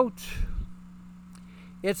you out.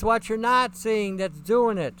 It's what you're not seeing that's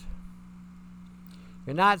doing it.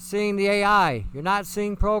 You're not seeing the AI. You're not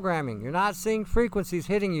seeing programming. You're not seeing frequencies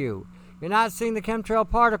hitting you. You're not seeing the chemtrail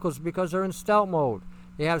particles because they're in stealth mode.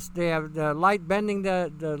 They have the light bending.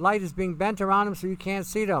 The light is being bent around them so you can't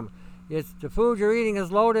see them. It's the food you're eating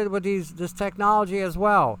is loaded with this technology as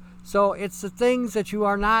well. So it's the things that you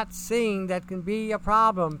are not seeing that can be a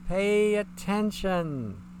problem. Pay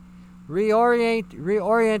attention.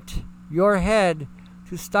 Reorient your head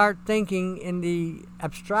to start thinking in the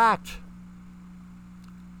abstract.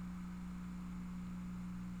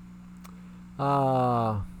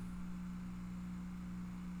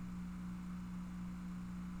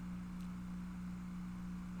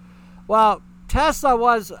 Well, Tesla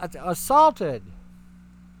was assaulted.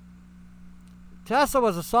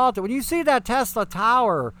 When you see that Tesla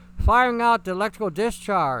tower firing out the electrical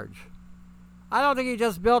discharge, I don't think he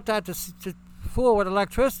just built that to fool with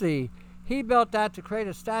electricity. He built that to create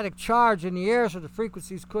a static charge in the air so the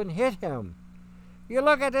frequencies couldn't hit him. You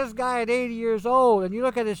look at this guy at 80 years old and you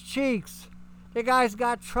look at his cheeks. The guy's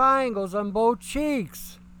got triangles on both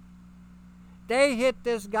cheeks. They hit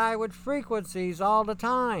this guy with frequencies all the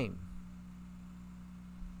time.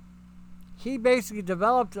 He basically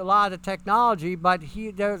developed a lot of technology, but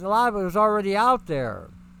there's a lot of it was already out there.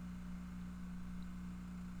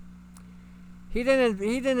 He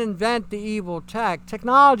didn't invent the evil tech.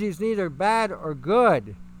 Technology is neither bad or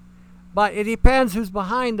good, but it depends who's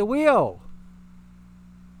behind the wheel.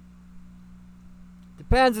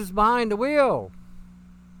 Depends who's behind the wheel.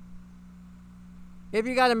 If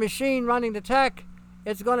you got a machine running the tech,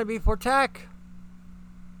 it's going to be for tech.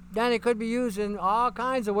 Then it could be used in all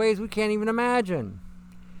kinds of ways we can't even imagine.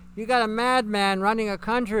 You got a madman running a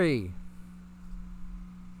country,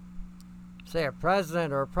 say a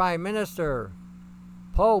president or a prime minister,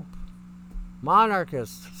 pope,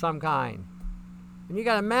 monarchist, some kind. And you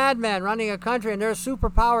got a madman running a country, and they're a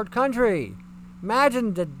superpowered country.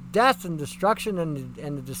 Imagine the death and destruction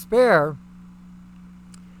and the despair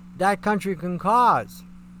that country can cause.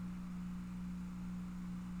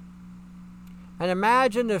 And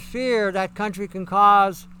imagine the fear that country can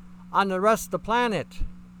cause on the rest of the planet.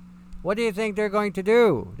 what do you think they're going to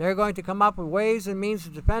do? They're going to come up with ways and means to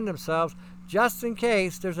defend themselves just in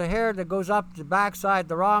case there's a hair that goes up the backside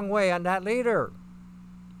the wrong way on that leader.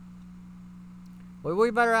 Well,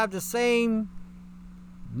 we better have the same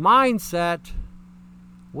mindset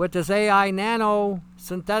with this AI nano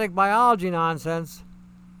synthetic biology nonsense.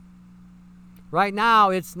 Right now,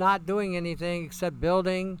 it's not doing anything except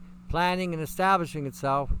building, planning, and establishing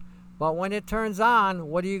itself. But when it turns on,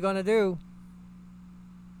 what are you going to do?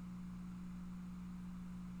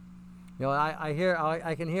 You know,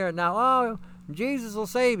 I can hear it now. Oh, Jesus will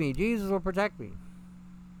save me. Jesus will protect me.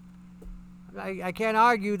 I can't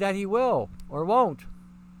argue that he will or won't.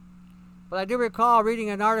 But I do recall reading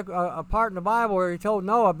an article, a part in the Bible where he told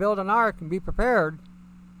Noah, build an ark and be prepared.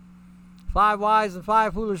 5 wise and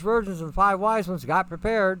 5 foolish virgins, and 5 wise ones got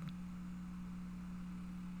prepared.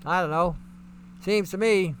 I don't know. Seems to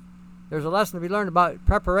me there's a lesson to be learned about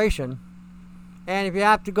preparation. And if you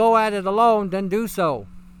have to go at it alone, then do so.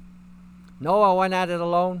 Noah went at it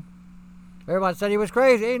alone. Everyone said he was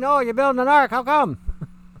crazy. Hey, Noah, you're building an ark. How come?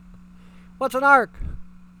 What's an ark?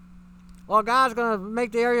 Well, God's going to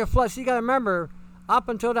make the area flood. So you got to remember, up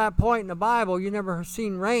until that point in the Bible, you never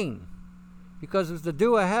seen rain. Because it was the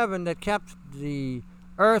dew of heaven that kept the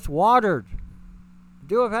earth watered. The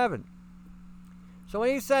dew of heaven. So when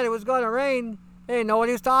he said it was going to rain, they didn't know what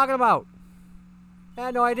he was talking about. They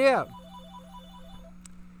had no idea.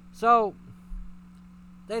 So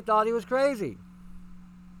they thought he was crazy.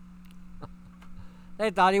 They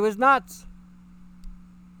thought he was nuts.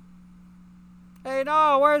 Hey,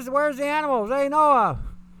 Noah, where's the animals? Hey, Noah,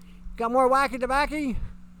 got more wacky tobacco?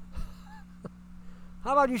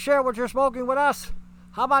 How about you share what you're smoking with us?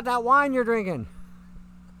 How about that wine you're drinking?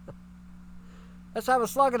 Let's have a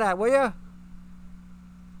slug of that, will you?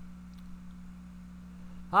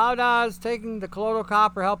 How does taking the colloidal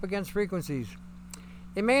copper help against frequencies?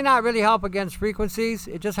 It may not really help against frequencies.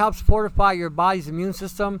 It just helps fortify your body's immune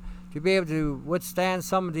system to be able to withstand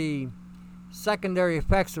some of the secondary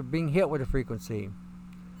effects of being hit with a frequency.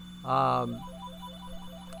 The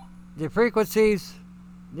frequencies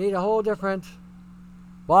need a whole different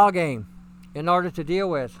ball game in order to deal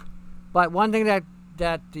with. But one thing that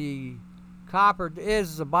the copper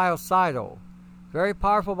is a biocidal. Very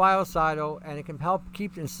powerful biocidal, and it can help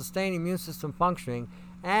keep and sustain the immune system functioning.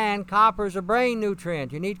 And copper is a brain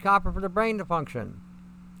nutrient. You need copper for the brain to function.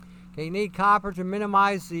 Okay, you need copper to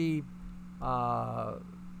minimize the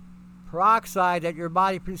peroxide that your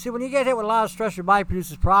body produces. See, when you get hit with a lot of stress, your body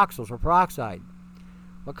produces peroxyls or peroxide.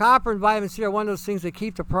 Well, copper and vitamin C are one of those things that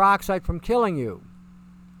keep the peroxide from killing you,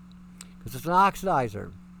 because it's an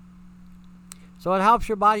oxidizer. So it helps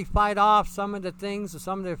your body fight off some of the things,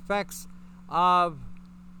 some of the effects of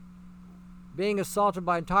being assaulted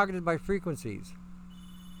by and targeted by frequencies.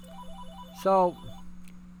 So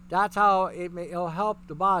that's how it'll help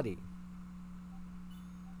the body.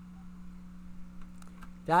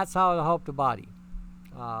 That's how it'll help the body.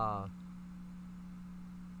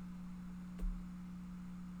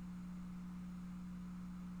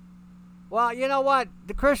 Well, you know what?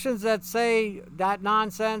 The Christians that say that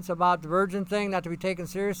nonsense about the virgin thing not to be taken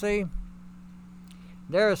seriously,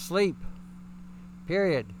 they're asleep.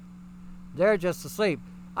 Period. They're just asleep.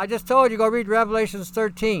 I just told you, go read Revelations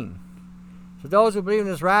 13. So those who believe in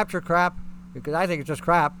this rapture crap, because I think it's just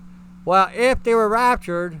crap, well, if they were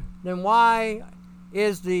raptured, then why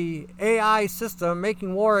is the AI system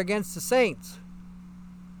making war against the saints?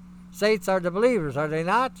 Saints are the believers, are they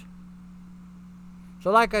not?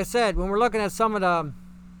 So like I said, when we're looking at some of the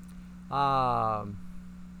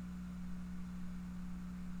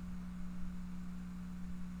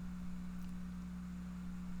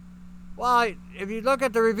well, if you look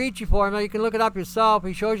at the Revici formula, you can look it up yourself.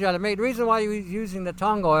 He shows you how to make. The reason why he was using the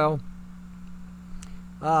tung oil,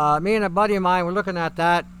 me and a buddy of mine were looking at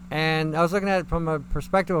that, and I was looking at it from a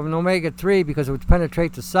perspective of an omega-3 because it would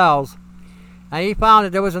penetrate the cells. And he found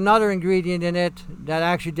that there was another ingredient in it that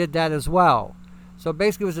actually did that as well. So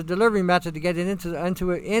basically, it was a delivery method to get it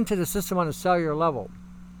into the system on a cellular level.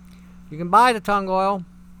 You can buy the tung oil,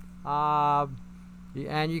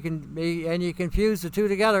 and you can fuse the two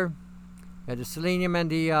together. The selenium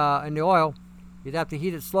and the oil. You'd have to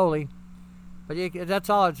heat it slowly, but that's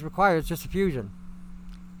all it's required. It's just a fusion.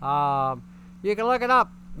 You can look it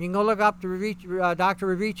up. You can go look up the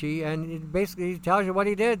Dr. Revici, and it basically tells you what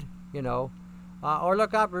he did. You know, or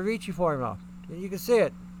look up Revici formula, and you can see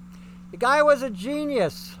it. The guy was a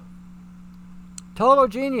genius, total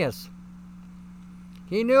genius.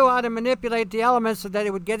 He knew how to manipulate the elements so that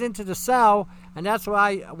it would get into the cell. And that's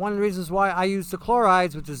why one of the reasons why I use the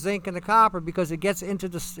chlorides with the zinc and the copper, because it gets into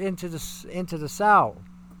the cell.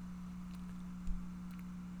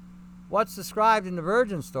 what's described in the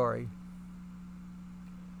virgin story.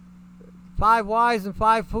 5 wise and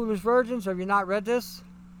 5 foolish virgins. Have you not read this?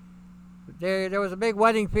 There was a big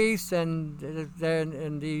wedding feast, and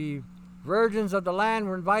the virgins of the land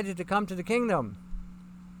were invited to come to the kingdom.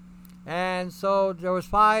 And so there was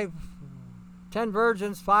 10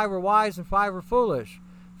 virgins. 5 were wise and 5 were foolish.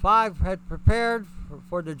 5 had prepared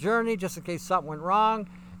for the journey just in case something went wrong,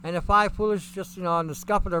 and the 5 foolish just on the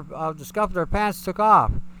scuff of their pants took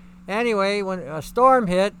off. Anyway, when a storm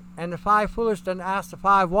hit, and the 5 foolish then asked the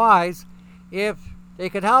 5 wise if they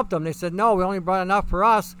could help them. They said, no, we only brought enough for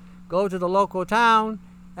us. Go to the local town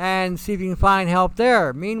and see if you can find help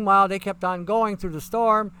there. Meanwhile, they kept on going through the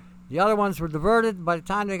storm. The other ones were diverted. By the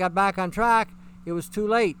time they got back on track, it was too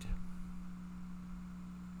late.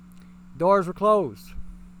 Doors were closed.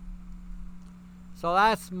 So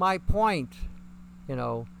that's my point,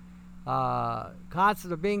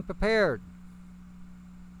 concept of being prepared.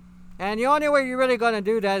 And the only way you're really going to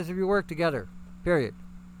do that is if you work together, period.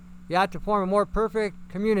 You have to form a more perfect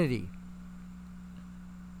community.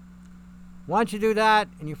 Once you do that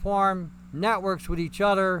and you form networks with each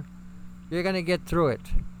other, you're going to get through it.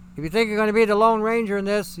 If you think you're going to be the Lone Ranger in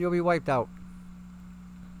this, you'll be wiped out.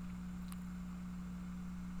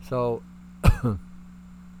 So,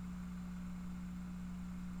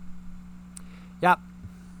 yep.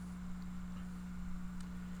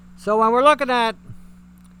 So when we're looking at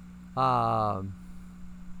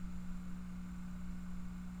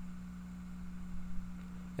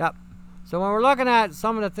yep. So when we're looking at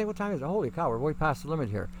some of the things, what time is it? Holy cow, we're way past the limit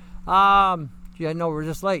here. Gee, I know we're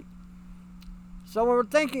just late. So when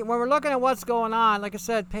we're looking at what's going on, like I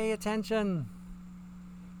said, pay attention.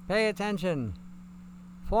 Pay attention.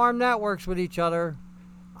 Form networks with each other.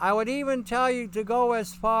 I would even tell you to go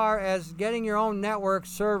as far as getting your own network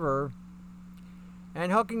server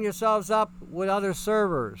and hooking yourselves up with other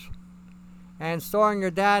servers and storing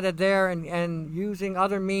your data there and using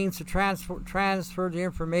other means to transfer the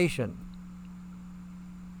information.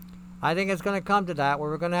 I think it's going to come to that, where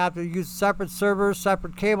we're going to have to use separate servers,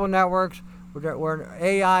 separate cable networks, where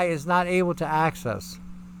AI is not able to access.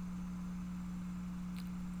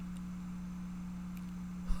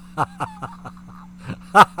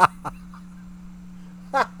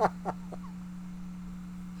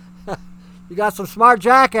 You got some smart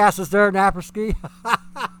jackasses there, Napperski.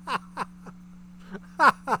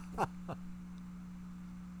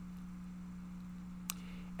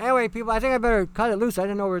 Anyway, people, I think I better cut it loose. I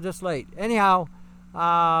didn't know we were this late. Anyhow,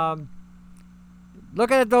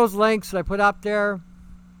 looking at those links that I put up there,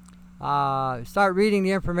 start reading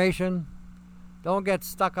the information. Don't get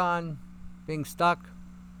stuck on being stuck.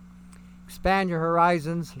 Expand your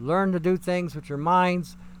horizons. Learn to do things with your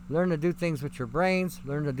minds. Learn to do things with your brains.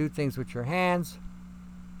 Learn to do things with your hands.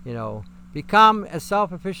 Become as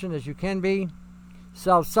self-efficient as you can be.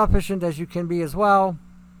 Self-sufficient as you can be as well.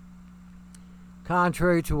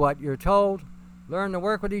 Contrary to what you're told. Learn to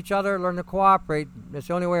work with each other. Learn to cooperate. That's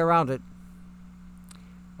the only way around it.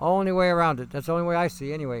 Only way around it. That's the only way I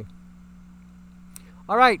see anyway.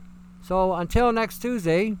 All right. So until next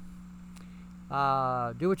Tuesday,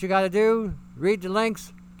 do what you got to do. Read the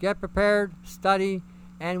links. Get prepared. Study.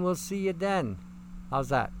 And we'll see you then. How's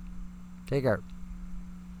that? Take care.